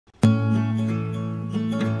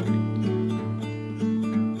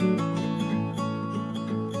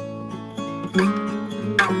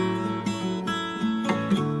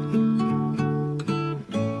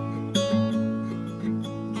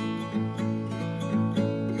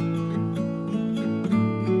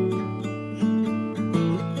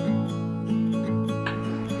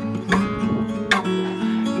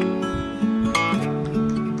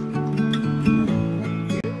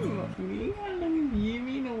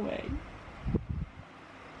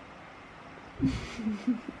You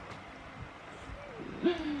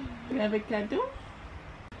have a candle?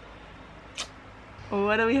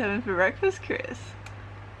 What are we having for breakfast, Chris?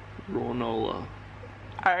 Granola.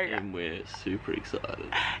 Oh, And we're super excited.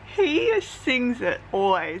 He sings it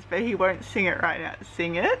always, but he won't sing it right now.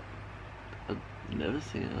 Sing it. I've never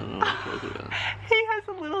seen it. I don't know what you're talking about. He has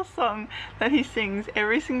a little song that he sings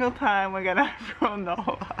every single time we're gonna have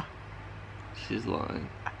granola. She's lying.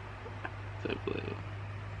 Don't believe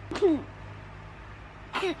it.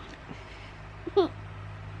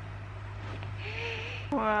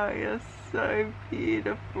 Wow, you're so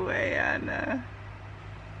beautiful, Anna.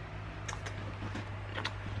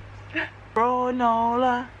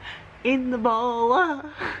 Granola in the bowl.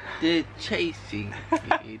 They're chasing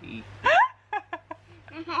Kitty.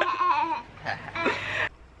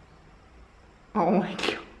 Oh my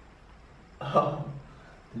god. Oh,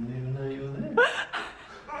 didn't even know you were there.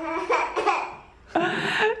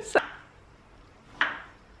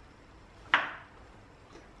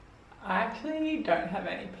 I actually don't have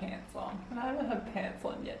any pants on, and I haven't had pants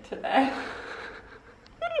on yet today.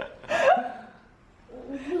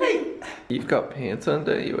 You've got pants on,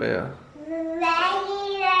 don't you, Aya?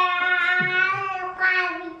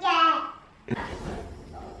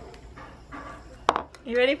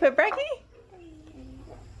 You ready for brekkie?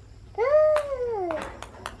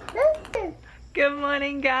 Good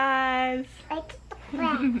morning, guys.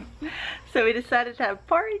 So we decided to have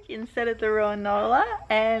porridge instead of the granola,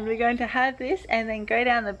 and we're going to have this and then go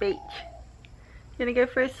down the beach. You gonna go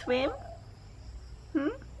for a swim?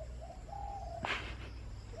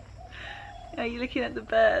 Are you looking at the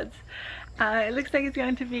birds? It looks like it's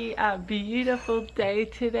going to be a beautiful day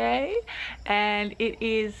today, and it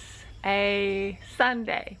is a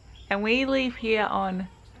Sunday, and we leave here on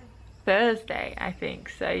Thursday, I think.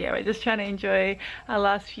 So yeah, we're just trying to enjoy our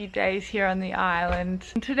last few days here on the island.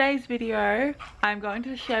 In today's video, I'm going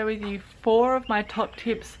to share with you 4 of my top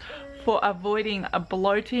tips for avoiding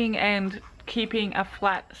bloating and keeping a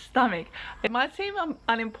flat stomach. It might seem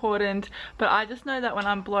unimportant, but I just know that when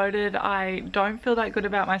I'm bloated, I don't feel that good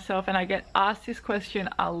about myself, and I get asked this question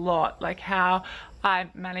a lot, like how I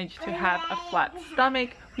manage to have a flat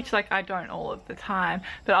stomach, which like I don't all of the time,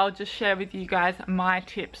 but I'll just share with you guys my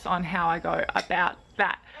tips on how I go about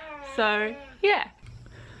that. So yeah,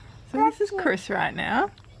 so this is Chris right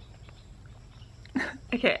now.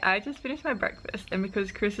 Okay, I just finished my breakfast, and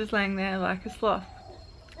because Chris is laying there like a sloth,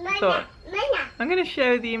 I thought I'm going to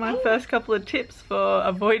share with you my first couple of tips for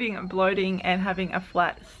avoiding bloating and having a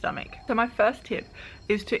flat stomach. So my first tip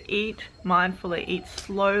is to eat mindfully, eat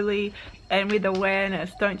slowly and with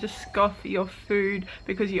awareness. Don't just scoff your food,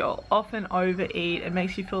 because you'll often overeat. It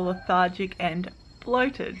makes you feel lethargic and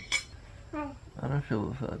bloated. I don't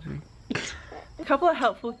feel lethargic. A couple of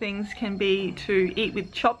helpful things can be to eat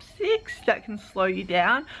with chopsticks, that can slow you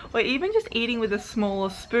down, or even just eating with a smaller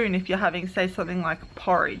spoon if you're having, say, something like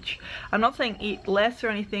porridge. I'm not saying eat less or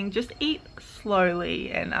anything, just eat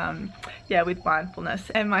slowly and yeah, with mindfulness.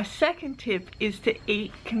 And my second tip is to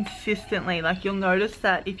eat consistently. Like, you'll notice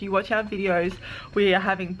that if you watch our videos, we are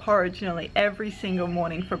having porridge nearly every single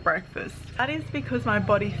morning for breakfast. That is because my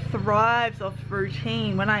body thrives off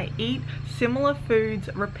routine. When I eat similar foods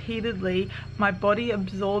repeatedly, my body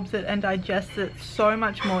absorbs it and digests it so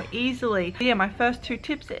much more easily. Yeah, my first 2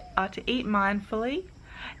 tips are to eat mindfully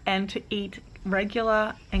and to eat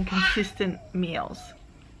regular and consistent meals.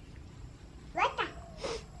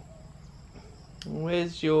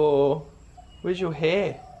 Where's your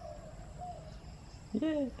hair?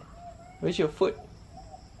 Yeah. Where's your foot?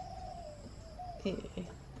 Yeah.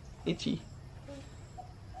 Itchy.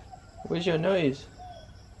 Where's your nose?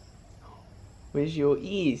 Where's your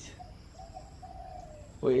ears?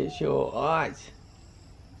 Where's your eyes?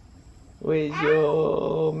 Where's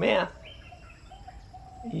your mouth?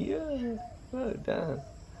 Yeah, well done.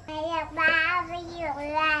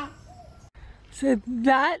 So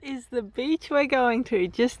that is the beach we're going to,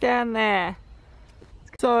 just down there.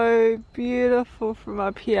 It's so beautiful from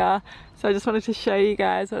up here. So I just wanted to show you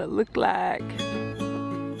guys what it looked like.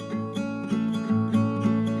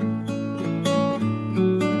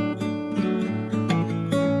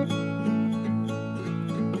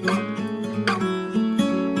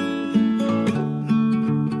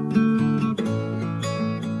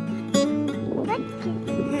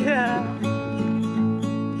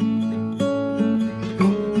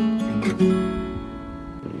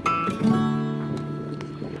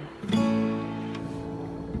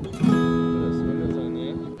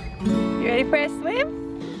 Ready for a swim?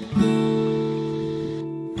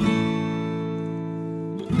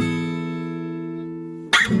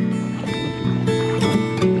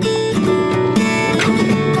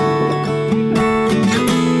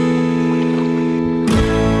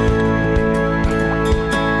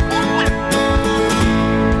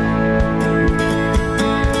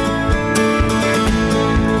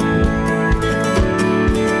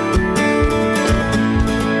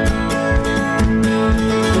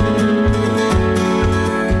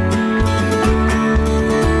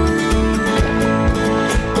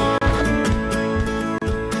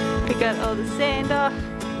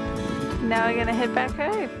 Now we're gonna head back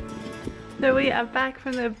home. So we are back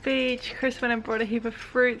from the beach. Chris went and brought a heap of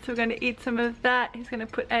fruit, so we're going to eat some of that. He's going to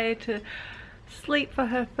put Aya to sleep for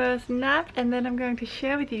her first nap, and then I'm going to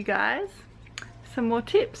share with you guys some more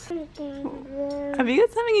tips. Have you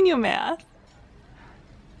got something in your mouth?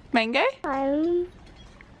 Mango?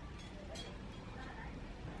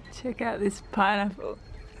 Check out this pineapple.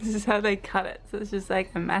 This is how they cut it. So it's just like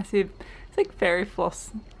a massive, it's like fairy floss.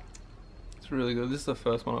 It's really good. This is the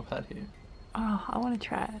first one I've had here. Oh, I want to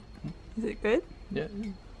try it. Is it good? Yeah.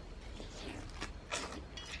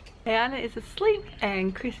 Ayana is asleep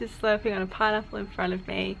and Chris is slurping on a pineapple in front of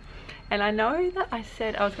me. And I know that I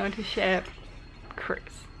said I was going to share Chris.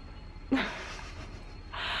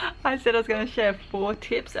 I said I was going to share 4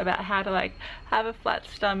 tips about how to like have a flat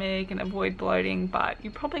stomach and avoid bloating, but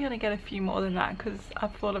you're probably going to get a few more than that because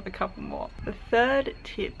I've thought of a couple more. The third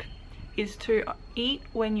tip is to eat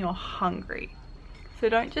when you're hungry. So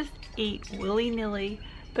don't just eat willy-nilly,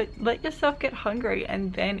 but let yourself get hungry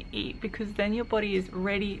and then eat, because then your body is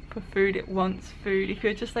ready for food. It wants food. If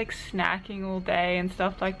you're just like snacking all day and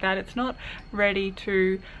stuff like that, it's not ready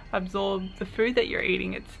to absorb the food that you're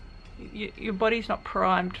eating. It's your body's not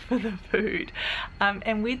primed for the food.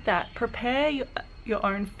 And with that, prepare your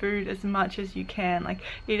own food as much as you can. Like,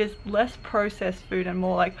 eat as less processed food and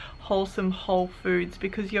more like wholesome whole foods,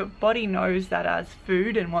 because your body knows that as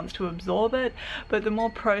food and wants to absorb it, but the more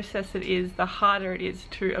processed it is, the harder it is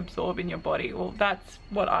to absorb in your body. Well, that's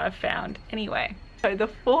what I've found anyway. So the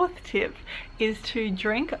 4th tip is to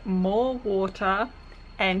drink more water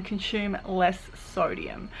and consume less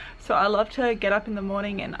sodium. So I love to get up in the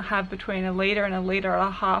morning and have between 1 litre and 1.5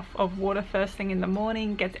 litres of water first thing in the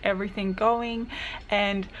morning. Gets everything going,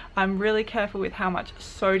 and I'm really careful with how much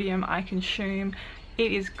sodium I consume.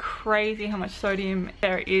 It is crazy how much sodium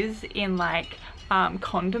there is in like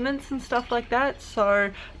condiments and stuff like that,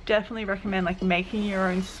 so definitely recommend like making your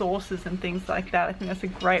own sauces and things like that. I think that's a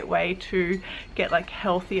great way to get like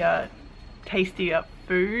healthier, tastier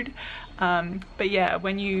food. But yeah,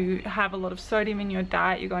 when you have a lot of sodium in your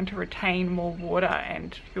diet, you're going to retain more water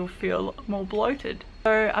and you'll feel more bloated.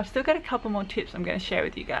 So I've still got a couple more tips I'm going to share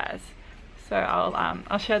with you guys. So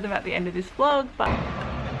I'll share them at the end of this vlog. But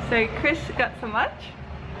so Chris got some lunch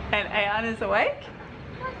and Ayana's awake.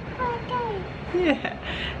 Yeah,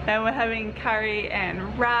 and we're having curry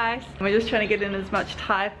and rice. We're just trying to get in as much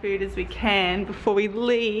Thai food as we can before we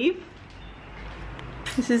leave.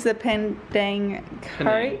 This is the Pendang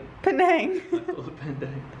curry. Penang. I call it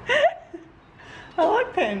Pendang. I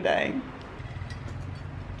like Pendang.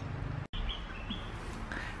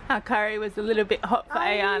 Our curry was a little bit hot for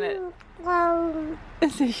Ayana.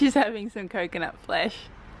 So she's having some coconut flesh.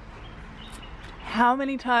 How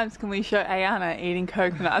many times can we show Ayana eating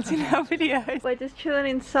coconuts in our videos? We're just chilling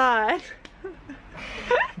inside.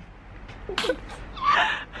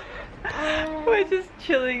 We're just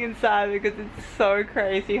chilling inside because it's so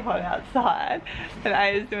crazy hot outside, and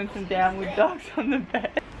Aya's doing some downward dogs on the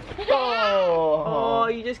bed. Oh,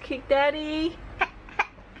 you just kicked Daddy.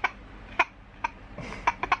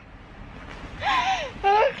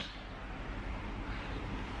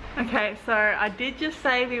 Okay, so I did just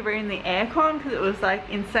say we were in the aircon because it was like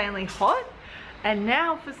insanely hot, and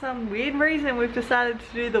now for some weird reason we've decided to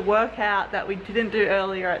do the workout that we didn't do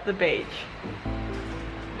earlier at the beach.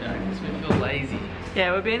 Yeah, because we feel lazy.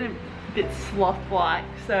 Yeah, we're being a bit sloth-like,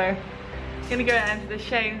 so I'm gonna go down to the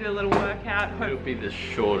shade and do a little workout. It'll be the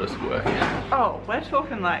shortest workout. Oh, we're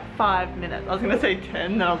talking like 5 minutes. I was gonna say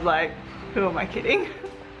 10, then I was like, who am I kidding?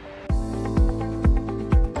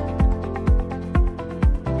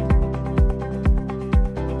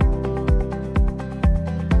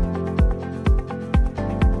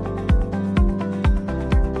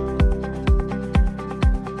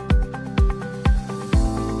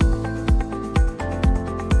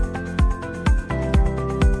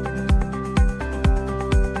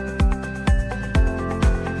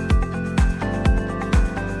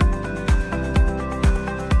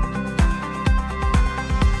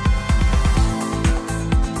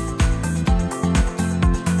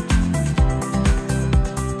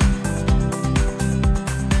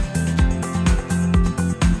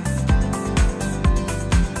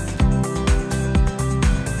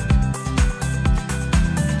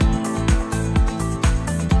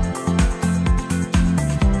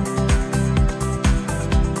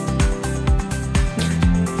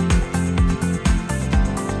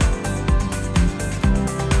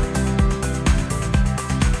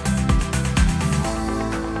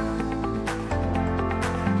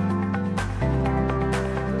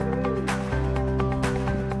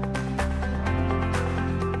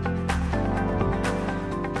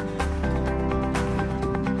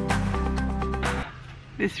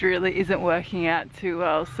 this really isn't working out too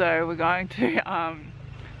well, so we're going to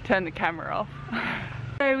turn the camera off.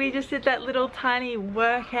 So we just did that little tiny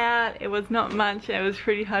workout. It was not much. It was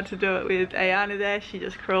pretty hard to do it with Ayana there. She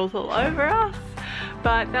just crawls all over us.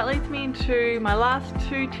 But that leads me into my last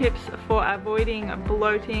 2 tips for avoiding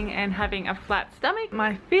bloating and having a flat stomach.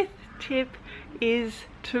 My 5th tip is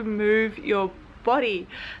to move your body.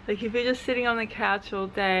 Like if you're just sitting on the couch all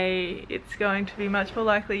day, it's going to be much more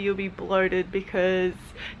likely you'll be bloated because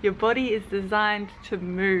your body is designed to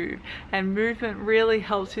move, and movement really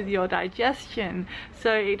helps with your digestion.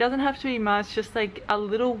 So it doesn't have to be much, just like a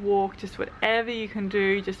little walk, just whatever you can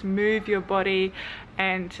do, just move your body,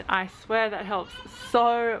 and I swear that helps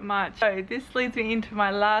so much. So this leads me into my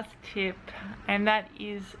last tip, and that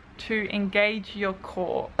is to engage your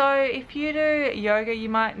core. So if you do yoga, you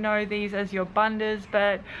might know these as your bandhas,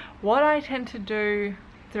 but what I tend to do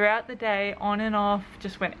throughout the day, on and off,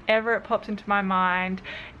 just whenever it pops into my mind,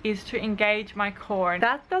 is to engage my core. And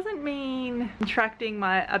that doesn't mean contracting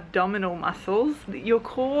my abdominal muscles. Your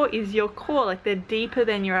core is your core, like they're deeper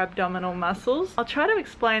than your abdominal muscles. I'll try to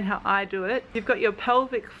explain how I do it. You've got your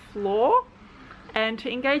pelvic floor, and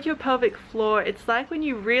to engage your pelvic floor, it's like when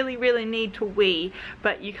you really need to wee,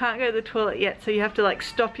 but you can't go to the toilet yet, so you have to like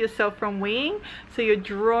stop yourself from weeing. So you're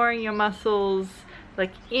drawing your muscles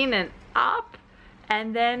like in and up,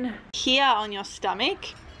 and then here on your stomach,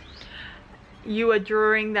 you are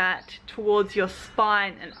drawing that towards your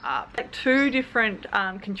spine and up. Like 2 different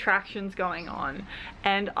contractions going on,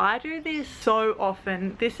 and I do this so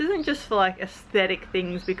often. This isn't just for like aesthetic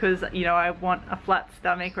things because, you know, I want a flat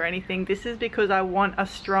stomach or anything. This is because I want a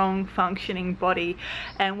strong functioning body,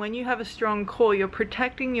 and when you have a strong core, you're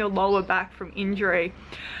protecting your lower back from injury.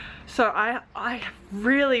 So I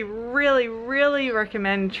really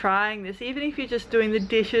recommend trying this, even if you're just doing the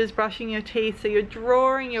dishes, brushing your teeth. So you're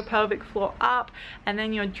drawing your pelvic floor up, and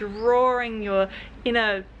then you're drawing your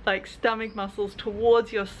inner like stomach muscles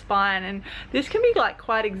towards your spine, and this can be like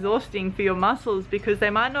quite exhausting for your muscles because they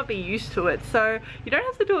might not be used to it. So you don't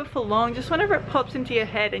have to do it for long, just whenever it pops into your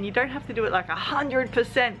head, and you don't have to do it like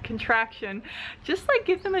 100% contraction. Just like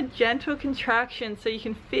give them a gentle contraction so you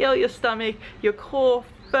can feel your stomach, your core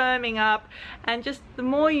firming up, and just the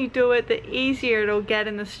more you do it, the easier it'll get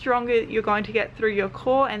and the stronger you're going to get through your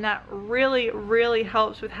core. And that really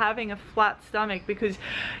helps with having a flat stomach because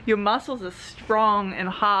your muscles are strong and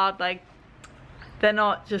hard, like they're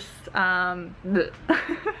not just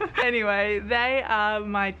anyway, they are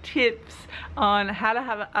my tips on how to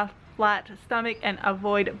have a flat stomach and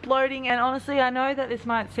avoid bloating. And honestly, I know that this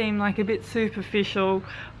might seem like a bit superficial,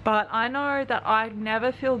 but I know that I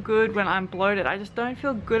never feel good when I'm bloated. I just don't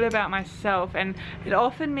feel good about myself, and it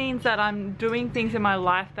often means that I'm doing things in my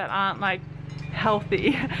life that aren't like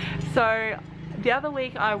healthy. So the other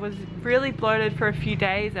week I was really bloated for a few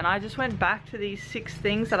days, and I just went back to these 6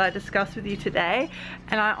 things that I discussed with you today,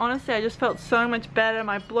 and I just felt so much better.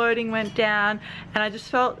 My bloating went down and I just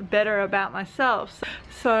felt better about myself.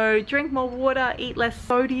 So drink more water, eat less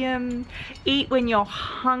sodium, eat when you're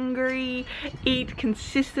hungry, eat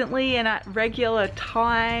consistently and at regular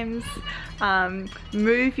times,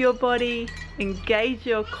 move your body, engage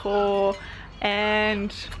your core,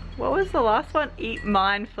 and what was the last one? Eat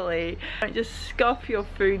mindfully. Don't just scoff your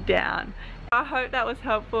food down. I hope that was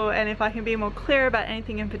helpful, and if I can be more clear about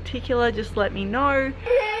anything in particular, just let me know.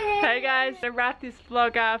 Hey guys, to wrap this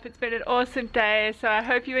vlog up, it's been an awesome day, so I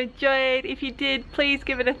hope you enjoyed. If you did, please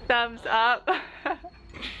give it a thumbs up.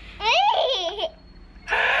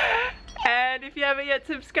 And if you haven't yet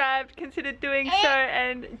subscribed, consider doing so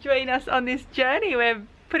and join us on this journey. We're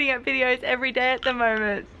putting up videos every day at the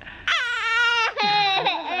moment.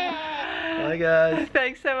 Bye guys.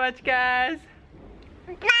 Thanks so much, guys.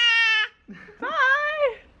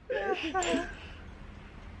 Bye.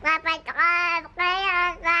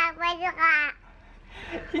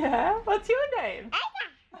 Yeah, what's your name?